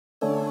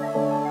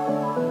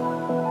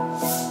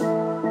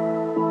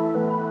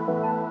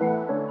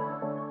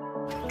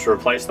To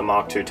replace the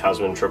Mark II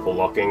Tasman triple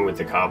locking with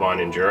the Carbine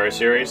Enduro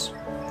series,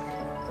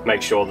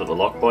 make sure that the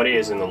lock body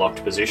is in the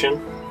locked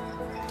position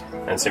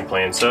and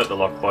simply insert the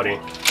lock body.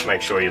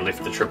 Make sure you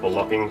lift the triple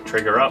locking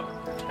trigger up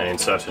and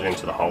insert it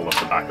into the hole at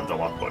the back of the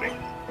lock body.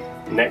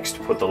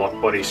 Next, put the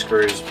lock body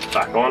screws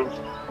back on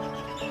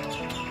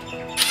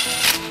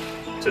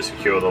to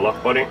secure the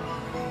lock body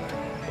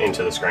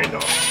into the screen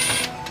door.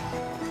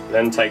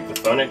 Then take the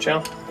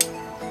furniture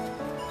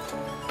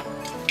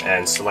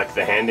and select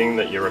the handing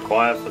that you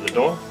require for the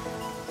door.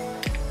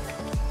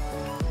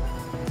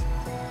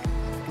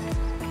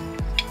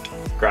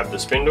 Grab the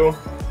spindle,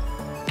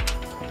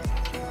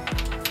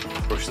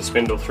 push the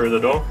spindle through the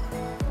door,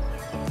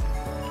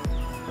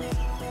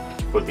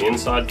 put the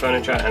inside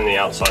furniture and the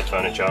outside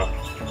furniture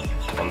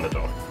on the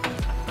door.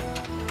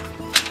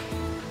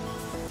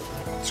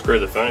 Screw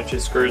the furniture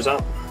screws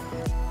up,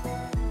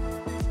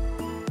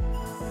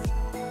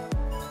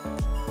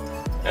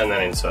 and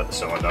then insert the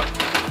cylinder.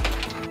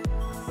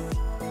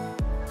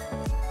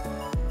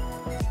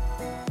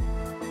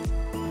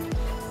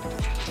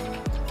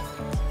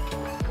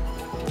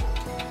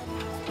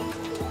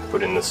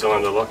 Put in the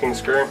cylinder locking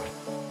screw,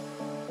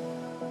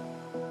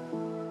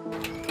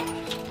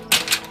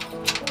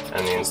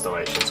 and the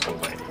installation is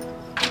complete.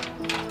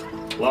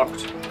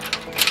 Locked,